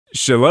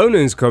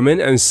Xilonen's coming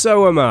and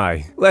so am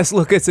I. Let's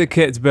look at her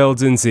kit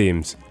builds and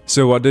teams.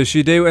 So what does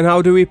she do and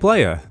how do we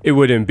play her? It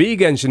wouldn't be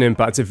Genshin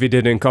Impact if we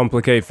didn't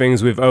complicate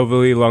things with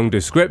overly long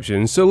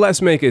descriptions, so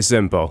let's make it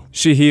simple.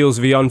 She heals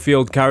the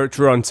on-field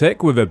character on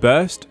tick with a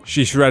burst.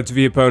 She shreds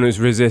the opponent's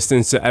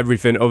resistance to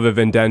everything other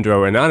than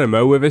Dendro and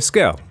Anemo with a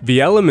skill.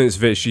 The elements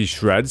that she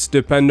shreds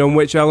depend on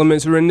which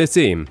elements are in the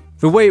team.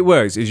 The way it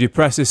works is you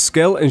press a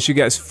skill and she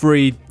gets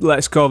 3,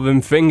 let's call them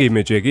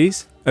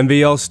thingy-majiggies, and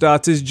they all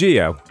start as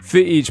Geo. For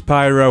each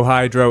Pyro,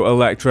 Hydro,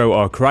 Electro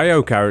or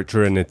Cryo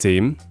character in the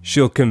team,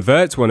 she'll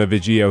convert one of the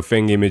Geo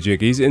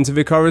thingy-majiggies into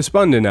the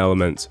corresponding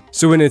element.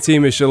 So in a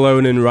team of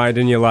Xilonen,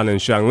 Raiden, Yelan and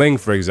Xiangling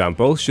for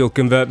example, she'll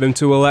convert them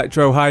to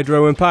Electro,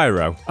 Hydro and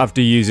Pyro.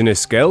 After using a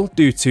skill,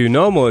 do 2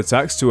 normal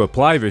attacks to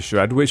apply the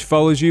shred which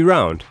follows you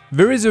round.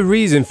 There is a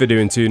reason for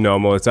doing 2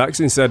 normal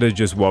attacks instead of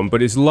just 1,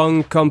 but it's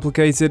long,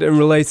 complicated and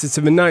related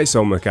to the Night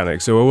Soul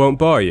mechanic, so I won't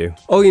bore you.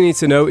 All you need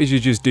to know is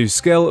you just do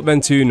skill, then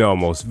 2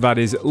 normals. That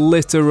is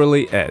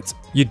literally it.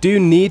 You do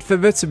need for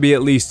there to be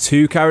at least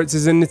 2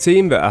 characters in the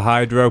team that are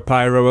Hydro,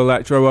 Pyro,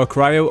 Electro or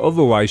Cryo,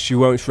 otherwise she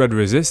won't shred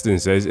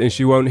resistances and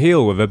she won't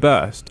heal with a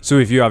burst. So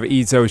if you have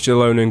Itto,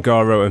 Xilonen,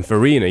 Goro and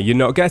Farina, you're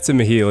not getting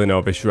the healing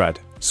or the shred.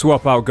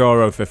 Swap out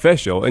Goro for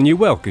Fischl and you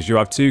will, because you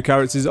have 2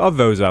 characters of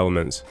those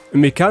elements.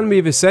 And they can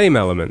be the same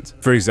element.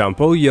 For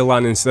example,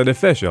 Yelan instead of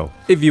Fischl.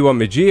 If you want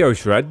the Geo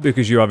shred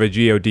because you have a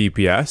Geo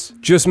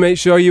DPS, just make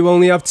sure you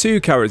only have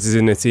 2 characters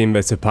in the team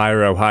that are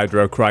Pyro,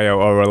 Hydro, Cryo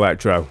or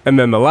Electro. And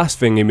then the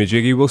last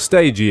thingy-majiggy will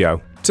stay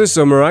Geo. To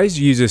summarise,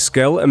 use a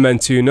skill and then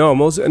 2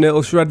 normals and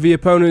it'll shred the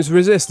opponent's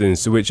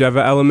resistance to whichever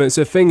elements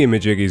her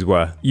thingy-majiggies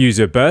were. Use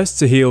a burst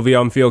to heal the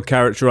on-field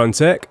character on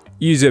tick.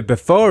 Use it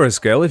before a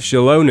skill if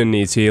Xilonen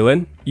needs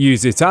healing.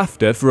 Use it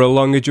after for a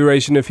longer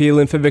duration of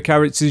healing for the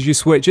characters you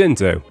switch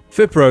into.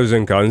 For pros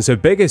and cons, her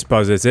biggest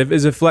positive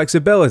is her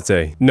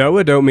flexibility. No,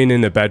 I don't mean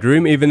in the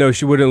bedroom, even though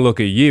she wouldn't look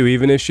at you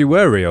even if she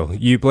were real.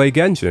 You play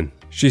Genshin.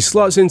 She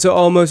slots into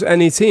almost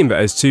any team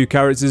that has 2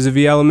 characters of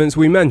the elements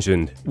we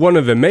mentioned. One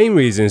of the main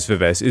reasons for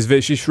this is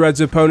that she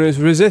shreds opponents'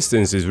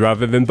 resistances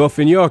rather than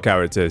buffing your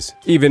characters,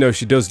 even though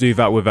she does do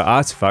that with her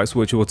artifacts,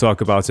 which we'll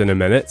talk about in a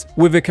minute.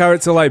 With a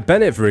character like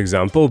Bennett for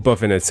example,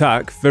 buffing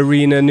attack,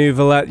 Farina,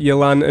 Nuvalet,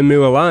 Yelan and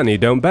Mualani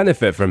don't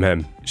benefit from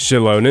him.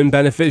 Xilonen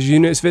benefits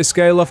units that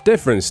scale off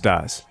different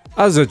stats.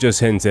 As I just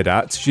hinted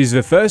at, she's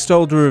the first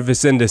holder of the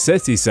Cinder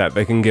City set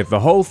that can give the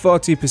whole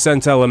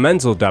 40%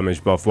 elemental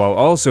damage buff while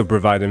also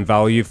providing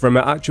value from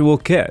her actual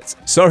kit.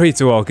 Sorry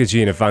to all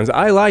Kachina fans,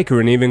 I like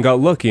her and even got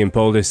lucky and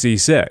pulled a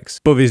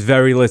C6. But there's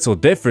very little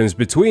difference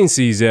between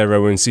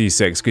C0 and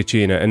C6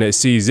 Kachina, and at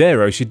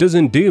C0 she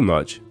doesn't do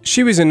much.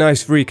 She was a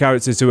nice free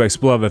character to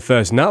explore the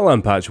first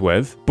Natlan patch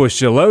with, but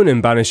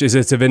Xilonen banishes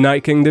her to the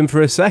Night Kingdom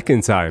for a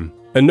second time.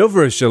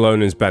 Another of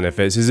Xilonen's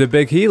benefits is a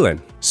big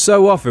healing.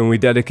 So often we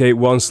dedicate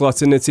 1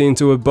 slot in the team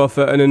to a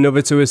buffer and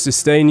another to a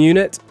sustain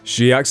unit.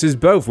 She acts as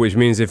both, which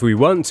means if we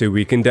want to,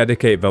 we can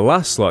dedicate the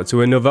last slot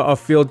to another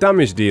off-field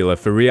damage dealer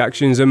for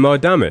reactions and more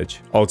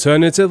damage.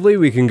 Alternatively,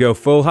 we can go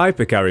full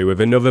hyper carry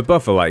with another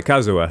buffer like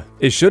Kazuha.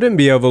 It shouldn't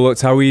be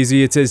overlooked how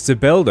easy it is to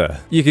build her.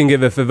 You can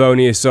give her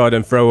Favonius sword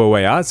and throw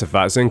away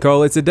artifacts and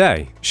call it a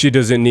day. She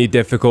doesn't need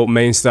difficult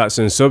main stats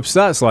and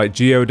substats like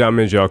geo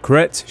damage or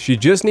crit, she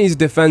just needs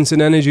defense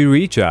and energy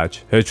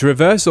recharge. Her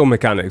traversal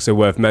mechanics are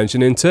worth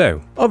mentioning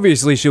too.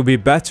 Obviously she'll be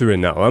better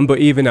in Natlan, but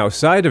even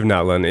outside of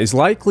Natlan, it's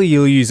likely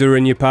you'll use her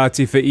in your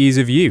party for ease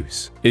of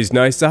use. It's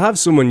nice to have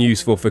someone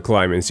useful for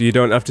climbing so you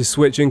don't have to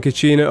switch in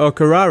Kachina or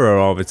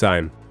Carrara all the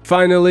time.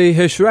 Finally,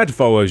 her shred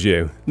follows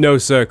you. No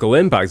circle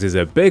impact is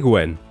a big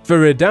win. For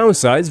her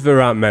downsides,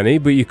 there aren't many,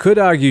 but you could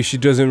argue she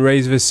doesn't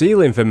raise the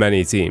ceiling for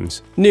many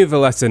teams.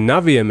 Nuvalet and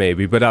Navia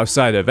maybe, but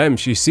outside of them,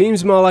 she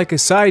seems more like a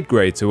side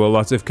grade to a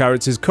lot of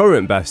characters'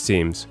 current best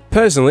teams.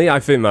 Personally, I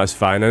think that's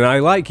fine, and I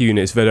like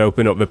units that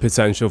open up the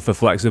potential for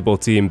flexible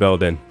team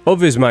building.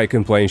 Others might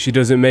complain she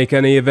doesn't make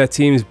any of their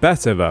teams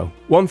better though.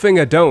 One thing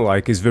I don't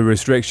like is the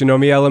restriction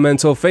on the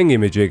elemental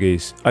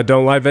thingy-majiggies. I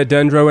don't like that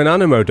Dendro and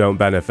Anemo don't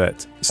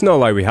benefit. It's not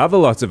like we have a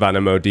lot of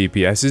Anemo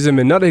DPSs and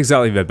they're not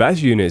exactly the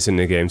best units in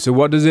the game, so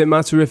what does it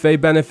matter if they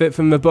benefit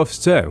from the buffs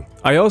too?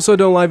 I also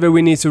don't like that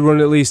we need to run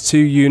at least 2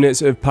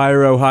 units of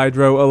Pyro,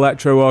 Hydro,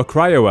 Electro or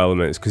Cryo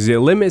elements because it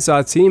limits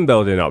our team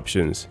building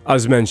options.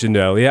 As mentioned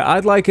earlier,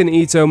 I'd like an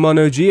Itto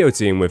Mono Geo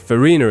team with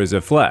Farina as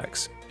a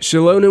flex.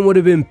 Xilonen would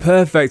have been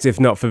perfect if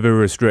not for the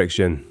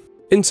restriction.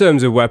 In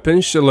terms of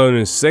weapons,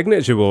 Xilonen's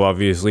signature will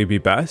obviously be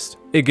best.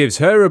 It gives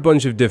her a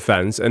bunch of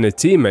defense and her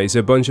teammates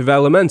a bunch of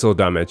elemental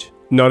damage.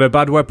 Not a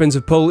bad weapon to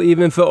pull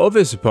even for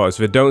other supports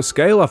that don't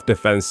scale off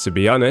defense, to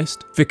be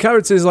honest. For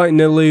characters like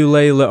Nalu,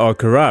 Layla or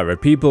Carrara,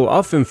 people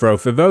often throw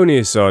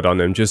Favonius sword on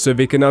them just so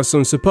they can have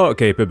some support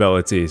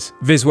capabilities.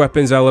 This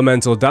weapon's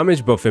elemental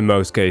damage buff in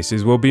most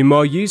cases will be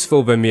more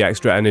useful than the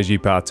extra energy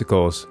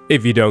particles.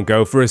 If you don't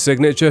go for a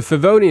signature,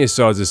 Favonius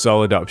sword's a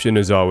solid option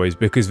as always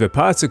because the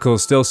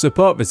particles still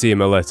support the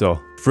team a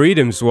little.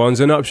 Freedom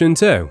Swan's an option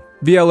too.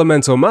 The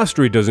Elemental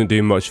Mastery doesn't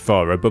do much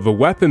for her, but the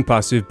weapon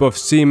passive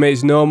buffs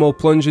teammates' normal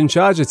plunge and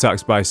charge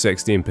attacks by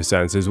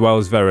 16% as well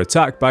as their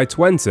attack by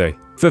 20%.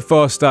 For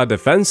 4-star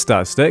defense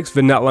statistics, the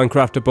Natlan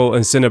Craftable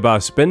and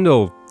Cinnabar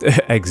Spindle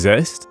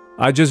exist.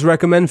 I just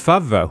recommend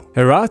Fav though.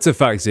 Her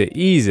artifacts are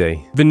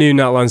easy. The new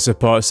Natlan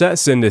support set,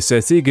 Cinder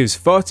City, gives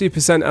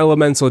 40%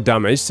 elemental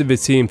damage to the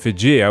team for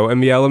Geo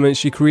and the elements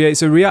she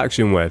creates a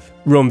reaction with.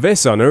 Run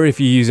this on her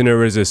if you're using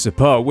her as a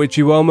support, which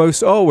you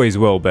almost always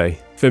will be.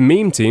 For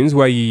meme teams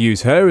where you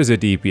use her as a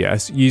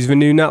DPS, use the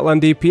new Natlan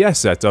DPS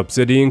set,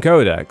 Obsidian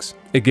Codex.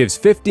 It gives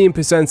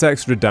 15%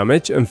 extra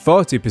damage and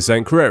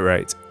 40% crit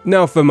rate.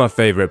 Now for my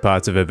favourite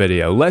part of the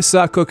video, let's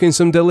start cooking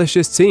some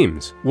delicious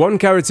teams. One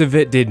character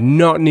that did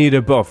not need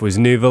a buff was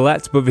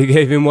Nouvelette, but they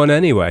gave him one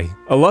anyway.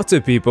 A lot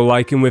of people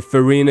like him with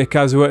Farina,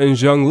 Kazuha and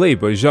Zhongli,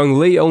 but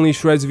Zhongli only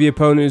shreds the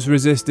opponent's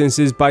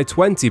resistances by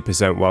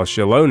 20% while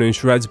Xilonen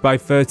shreds by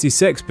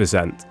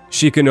 36%.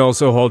 She can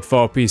also hold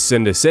 4-piece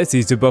Cinder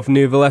City to buff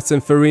Nouvelette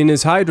and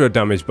Farina's Hydro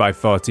damage by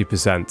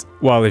 40%,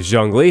 while if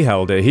Zhongli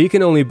held it, he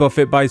can only buff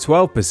it by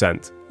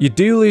 12%. You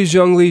do lose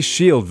Zhongli's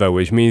shield though,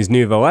 which means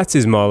Nouvelette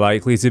is more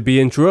likely to be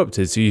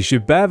interrupted, so you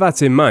should bear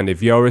that in mind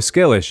if you're a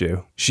skill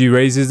issue. She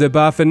raises the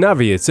bar for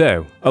Navia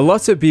too. A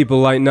lot of people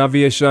like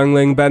Navia,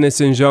 Xiangling,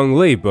 Bennett and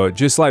Zhongli, but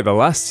just like the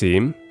last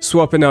team,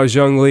 swapping out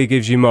Zhongli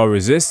gives you more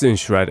resistance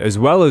shred as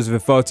well as the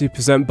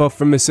 40% buff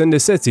from the Cinder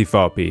City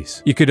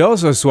 4-piece. You could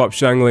also swap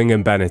Xiangling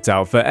and Bennett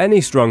out for any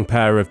strong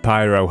pair of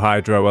Pyro,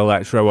 Hydro,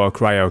 Electro or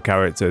Cryo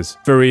characters.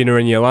 Farina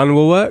and Yelan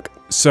will work.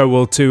 So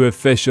will 2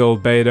 official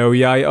Beidou,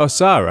 Yai or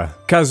Sara.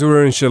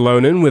 Kazuha and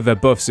Xilonen with their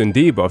buffs and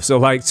debuffs are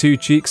like 2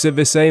 cheeks of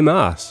the same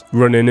arse.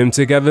 Running them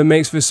together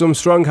makes for some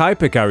strong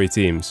hypercarry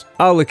teams.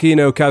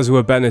 Arlecchino,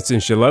 Kazuha, Bennett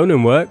and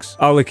Xilonen works.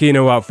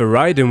 Arlecchino out for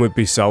Raiden would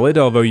be solid,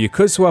 although you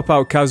could swap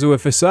out Kazuha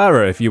for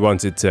Sara if you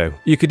wanted to.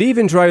 You could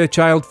even try a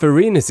Child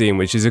Farina team,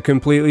 which is a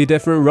completely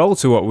different role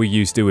to what we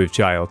used to with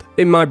Child.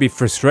 It might be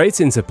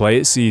frustrating to play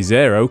at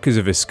C0 because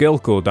of a skill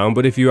cooldown,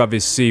 but if you have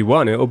his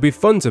C1 it'll be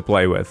fun to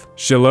play with.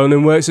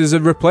 Xilonen works as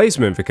a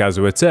replacement for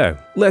Kazuha too.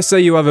 Let's say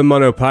you have a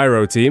mono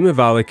Pyro team of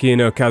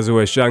Arlecchino,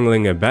 Kazuha,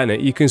 Xiangling and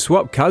Bennett, you can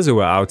swap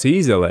Kazuha out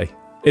easily.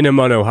 In a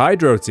mono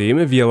Hydro team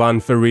of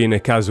Yelan, Farina,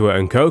 Kazuha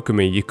and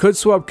Kokomi, you could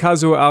swap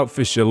Kazuha out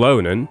for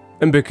Xilonen,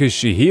 and because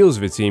she heals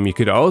the team you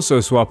could also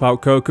swap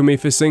out Kokomi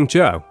for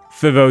Xingqiu.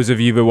 For those of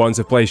you that want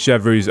to play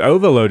Chevreuse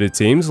overloaded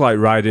teams like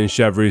Raiden,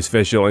 Chevreuse,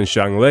 Fischl and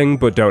Xiangling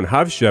but don't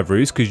have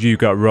Chevreuse because you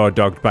got raw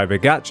dogged by the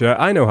gacha,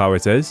 I know how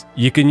it is.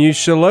 You can use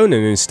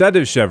Xilonen instead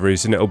of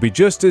Chevreuse and it'll be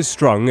just as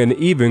strong and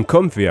even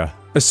comfier.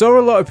 I saw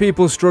a lot of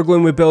people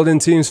struggling with building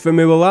teams for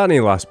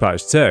Mualani last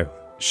patch too.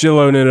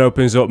 Xilonen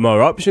opens up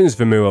more options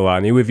for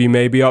Mualani, with you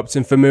maybe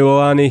opting for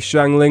Mualani,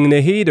 Xiangling,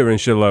 Nahida and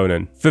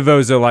Xilonen. For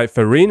those that like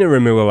Farina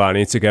and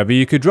Mualani together,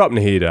 you could drop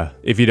Nahida.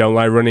 If you don't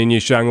like running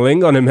your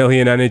Xiangling on a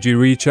million energy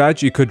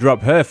recharge, you could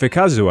drop her for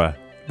Kazuha.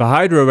 The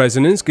Hydro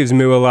Resonance gives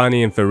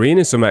Mualani and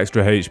Farina some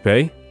extra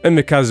HP, and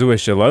the Kazuha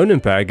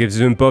Xilonen pair gives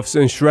them buffs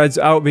and shreds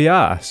out the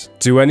arse.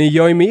 To any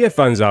Yoimiya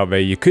fans out there,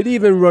 you could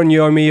even run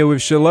Yoimiya with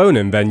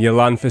Xilonen, then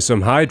Yelan for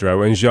some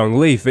Hydro and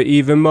Zhongli for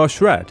even more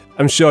shred.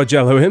 I'm sure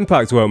Jello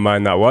Impact won't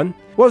mind that one.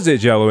 Was it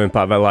Jello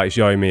Impact that likes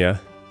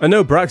Yoimiya? I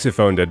know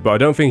Braxiphone did, but I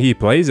don't think he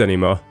plays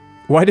anymore.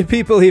 Why do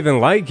people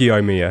even like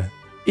Yoimiya?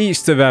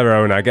 Each to their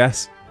own, I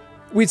guess.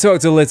 We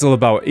talked a little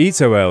about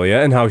Ito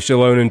earlier and how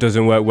Xilonen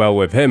doesn't work well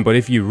with him, but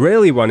if you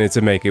really wanted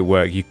to make it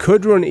work, you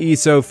could run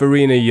Ito,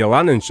 Farina,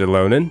 Yelan and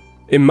Xilonen.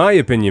 In my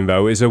opinion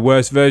though, it's a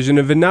worse version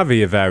of the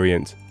Navia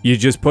variant. You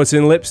just put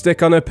in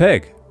lipstick on a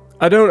pig.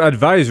 I don't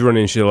advise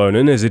running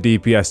Xilonen as a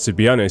DPS to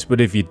be honest, but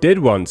if you did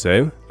want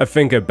to, I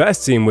think a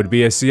best team would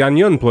be a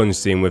Xianyun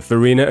plunge team with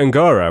Farina and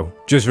Goro.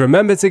 Just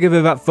remember to give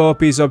her that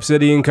 4-piece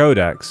Obsidian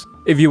Codex.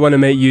 If you want to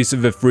make use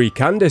of the free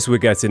Candice we're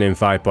getting in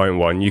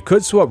 5.1, you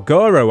could swap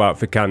Goro out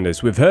for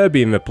Candice with her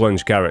being the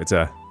plunge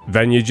character.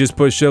 Then you just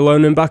put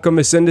Xilonen back on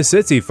the Cinder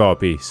City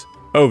 4-piece.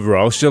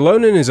 Overall,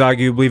 Xilonen is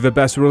arguably the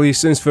best release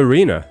since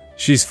Farina.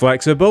 She's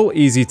flexible,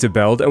 easy to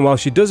build, and while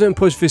she doesn't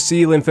push the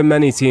ceiling for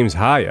many teams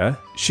higher,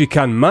 she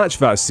can match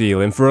that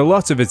ceiling for a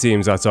lot of the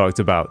teams I talked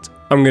about.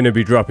 I'm going to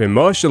be dropping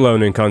more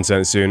Xilonen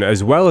content soon,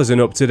 as well as an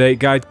up-to-date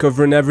guide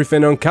covering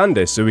everything on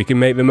Candice so we can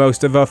make the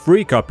most of our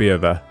free copy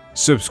of her.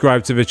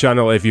 Subscribe to the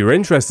channel if you're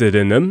interested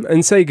in them,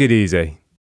 and take it easy.